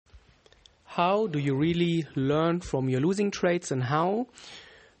How do you really learn from your losing trades, and how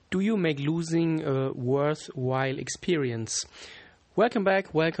do you make losing a worthwhile experience? Welcome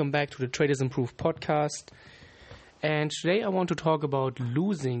back to the Traders Improve podcast. And today I want to talk about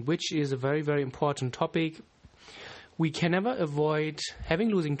losing, which is a very, very important topic. We can never avoid having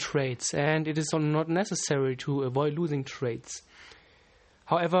losing trades, and it is not necessary to avoid losing trades.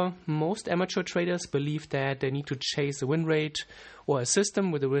 However, most amateur traders believe that they need to chase a win rate or a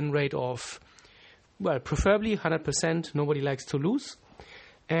system with a win rate of, preferably 100%. Nobody likes to lose.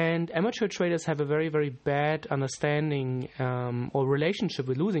 And amateur traders have a very, very bad understanding or relationship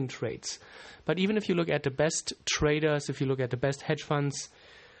with losing trades. But even if you look at the best traders, if you look at the best hedge funds,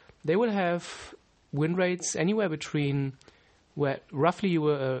 they will have win rates anywhere between, rarely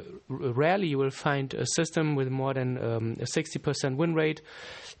you will find a system with more than a 60% win rate.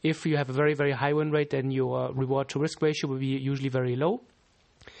 If you have a very, very high win rate, then your reward to risk ratio will be usually very low.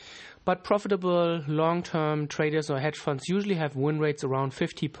 But profitable long-term traders or hedge funds usually have win rates around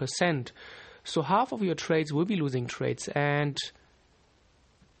 50%. So half of your trades will be losing trades. And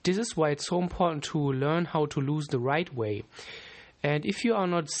this is why it's so important to learn how to lose the right way. And if you are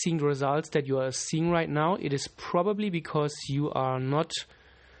not seeing the results that you are seeing right now, it is probably because you are not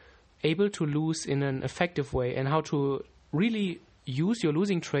able to lose in an effective way, and how to really use your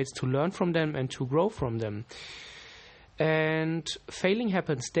losing trades to learn from them and to grow from them. And failing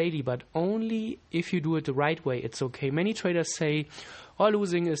happens daily, but only if you do it the right way, it's okay. Many traders say,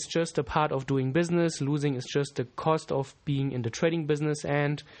 losing is just a part of doing business. Losing is just the cost of being in the trading business.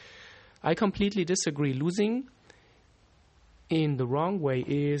 And I completely disagree. Losing in the wrong way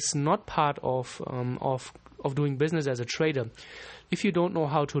is not part of doing business as a trader. If you don't know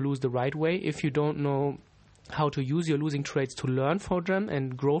how to lose the right way, if you don't know how to use your losing trades to learn from them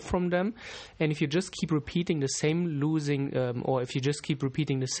and grow from them, and if you just keep repeating the same or if you just keep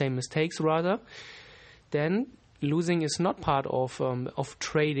repeating the same mistakes rather, then losing is not part of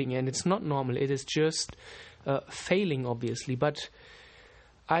trading, and it's not normal. It is just failing, obviously. But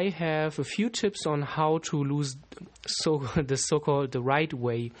I have a few tips on how to lose the so-called the right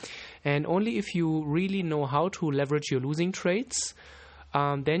way. And only if you really know how to leverage your losing trades,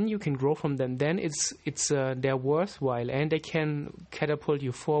 then you can grow from them. Then they're worthwhile, and they can catapult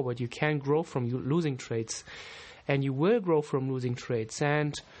you forward. You can grow from losing trades, and you will grow from losing trades.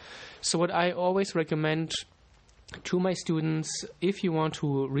 And so what I always recommend to my students, if you want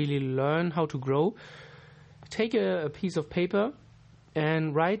to really learn how to grow, take a piece of paper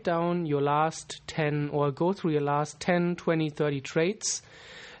and write down your last 10, or go through your last 10, 20, 30 trades,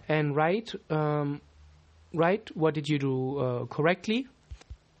 and write what did you do correctly.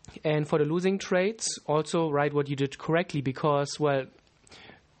 And for the losing trades, also write what you did correctly, because,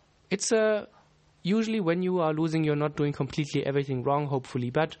 it's usually when you are losing, you're not doing completely everything wrong, hopefully,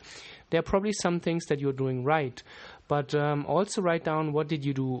 but there are probably some things that you're doing right. But also write down what did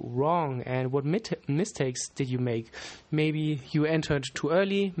you do wrong, and what mistakes did you make. Maybe you entered too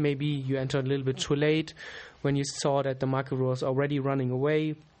early, maybe you entered a little bit too late when you saw that the market was already running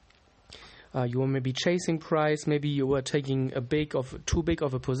away. You were maybe chasing price, maybe you were taking too big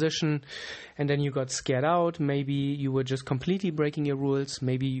of a position, and then you got scared out. Maybe you were just completely breaking your rules.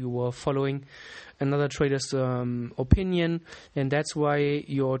 Maybe you were following another trader's opinion, and that's why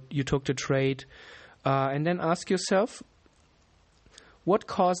you took the trade. And then ask yourself, what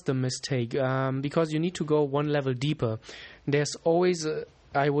caused the mistake? Because you need to go one level deeper. There's always,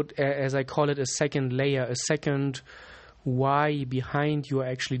 as I call it, a second layer, a second why behind you are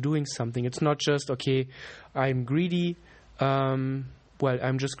actually doing something. It's not just, okay, I'm greedy. I'm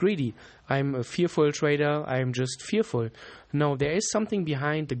just greedy. I'm a fearful trader. I'm just fearful. No, there is something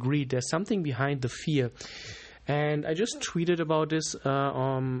behind the greed. There's something behind the fear. And I just tweeted about this,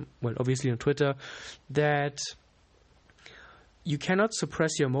 obviously on Twitter, that you cannot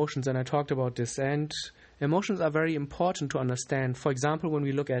suppress your emotions, and I talked about this. And emotions are very important to understand. For example, when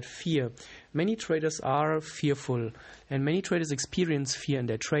we look at fear, many traders are fearful, and many traders experience fear in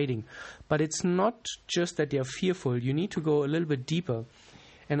their trading. But it's not just that they are fearful. You need to go a little bit deeper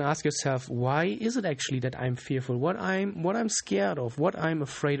and ask yourself, why is it actually that I'm fearful? What I'm scared of, what I'm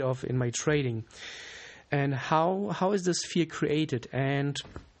afraid of in my trading. And how is this fear created? And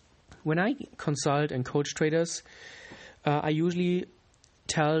when I consult and coach traders, I usually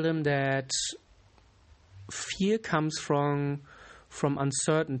tell them that fear comes from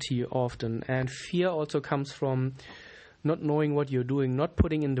uncertainty often. And fear also comes from not knowing what you're doing, not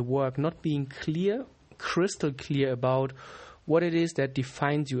putting in the work, not being crystal clear about what it is that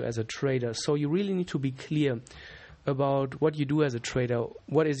defines you as a trader. So you really need to be clear. about what you do as a trader.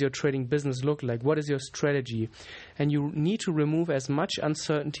 What is your trading business look like? What is your strategy? And you need to remove as much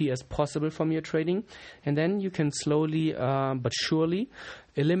uncertainty as possible from your trading, and then you can slowly but surely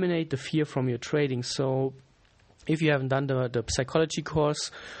eliminate the fear from your trading. So if you haven't done the psychology course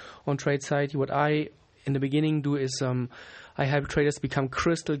on TradeSight, what I in the beginning do is I help traders become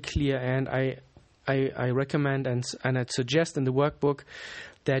crystal clear, and I recommend and I suggest in the workbook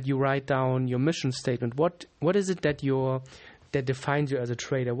that you write down your mission statement. What is it that defines you as a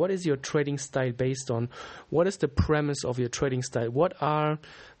trader? What is your trading style based on? What is the premise of your trading style? What are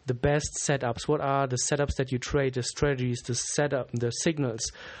the best setups? What are the setups that you trade, the strategies, the setup, the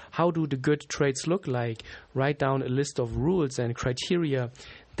signals? How do the good trades look like? Write down a list of rules and criteria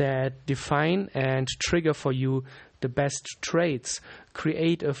that define and trigger for you the best trades.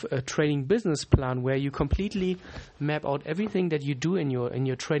 Create a trading business plan where you completely map out everything that you do in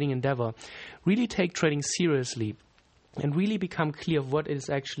your trading endeavor. Really take trading seriously and really become clear of what it is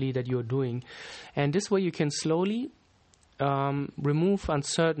actually that you're doing. And this way you can slowly remove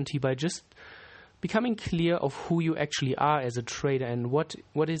uncertainty by just becoming clear of who you actually are as a trader and what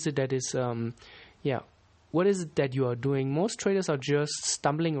is it that is what is it that you are doing? Most traders are just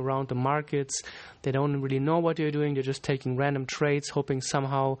stumbling around the markets. They don't really know what they're doing. They're just taking random trades, hoping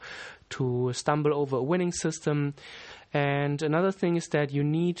somehow to stumble over a winning system. And another thing is that you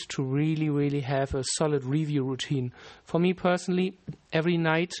need to really, really have a solid review routine. For me personally, every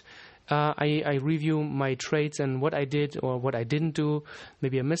night I review my trades and what I did or what I didn't do.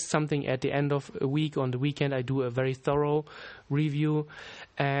 Maybe I missed something at the end of a week. On the weekend, I do a very thorough review.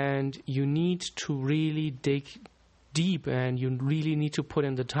 And you need to really dig deep, and you really need to put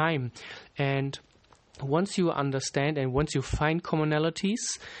in the time. And once you understand and once you find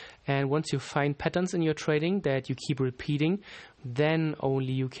commonalities and once you find patterns in your trading that you keep repeating, then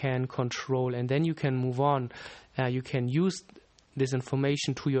only you can control, and then you can move on. You can use this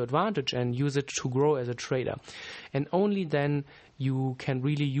information to your advantage and use it to grow as a trader. And only then you can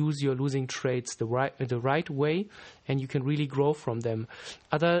really use your losing trades the right way, and you can really grow from them.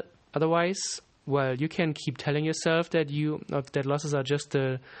 Otherwise, well, you can keep telling yourself that that losses are just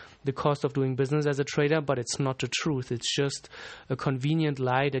the cost of doing business as a trader, but it's not the truth. It's just a convenient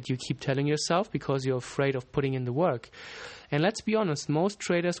lie that you keep telling yourself because you're afraid of putting in the work. And let's be honest, most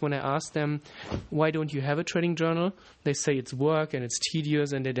traders, when I ask them, why don't you have a trading journal? They say it's work and it's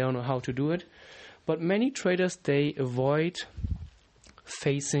tedious and they don't know how to do it. But many traders, they avoid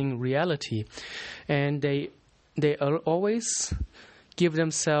facing reality. And they always give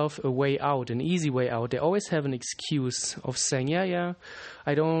themselves a way out, an easy way out. They always have an excuse of saying, they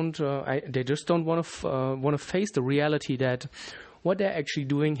just don't want to face the reality that what they're actually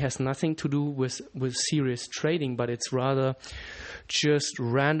doing has nothing to do with serious trading, but it's rather just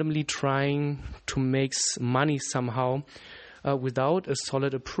randomly trying to make money somehow without a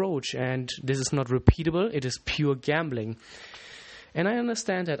solid approach. And this is not repeatable. It is pure gambling. And I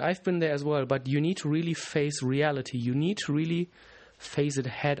understand that. I've been there as well. But you need to really face reality. You need to really face it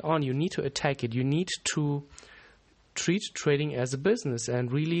head on. You need to attack it. You need to treat trading as a business and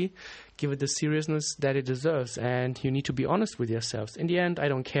really give it the seriousness that it deserves. And you need to be honest with yourselves. In the end, I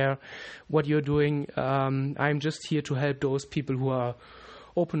don't care what you're doing. I'm just here to help those people who are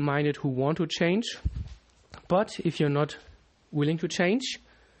open-minded, who want to change. But if you're not willing to change,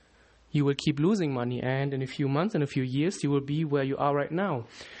 you will keep losing money. And in a few months, in a few years, you will be where you are right now,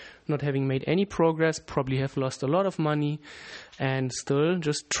 not having made any progress, probably have lost a lot of money, and still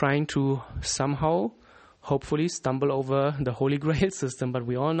just trying to somehow, hopefully, stumble over the Holy Grail system. But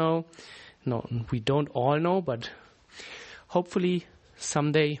we all know, no, we don't all know, but hopefully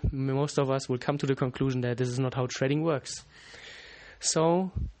someday most of us will come to the conclusion that this is not how trading works.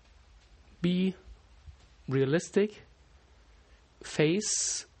 So be realistic,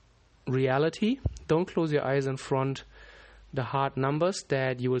 face reality, don't close your eyes in front the hard numbers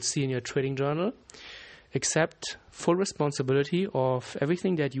that you will see in your trading journal. Accept full responsibility of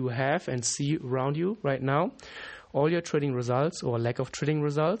everything that you have and see around you right now. All your trading results or lack of trading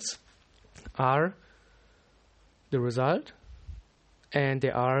results are the result, and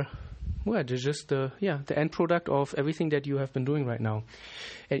they are, well, they're just the end product of everything that you have been doing right now.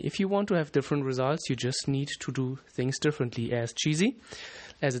 And if you want to have different results, you just need to do things differently, as cheesy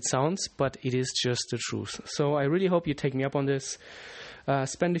as it sounds, but it is just the truth. So I really hope you take me up on this.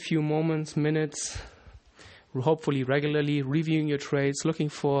 Spend a few minutes, hopefully regularly, reviewing your trades, looking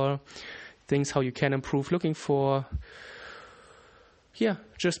for things how you can improve, looking for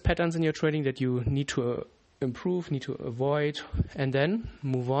just patterns in your trading that you need to improve, need to avoid, and then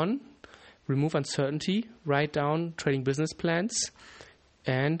move on, remove uncertainty, write down trading business plans,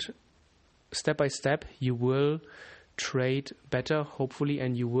 and step by step you will trade better, hopefully,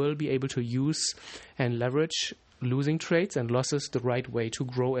 and you will be able to use and leverage losing trades and losses the right way to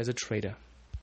grow as a trader.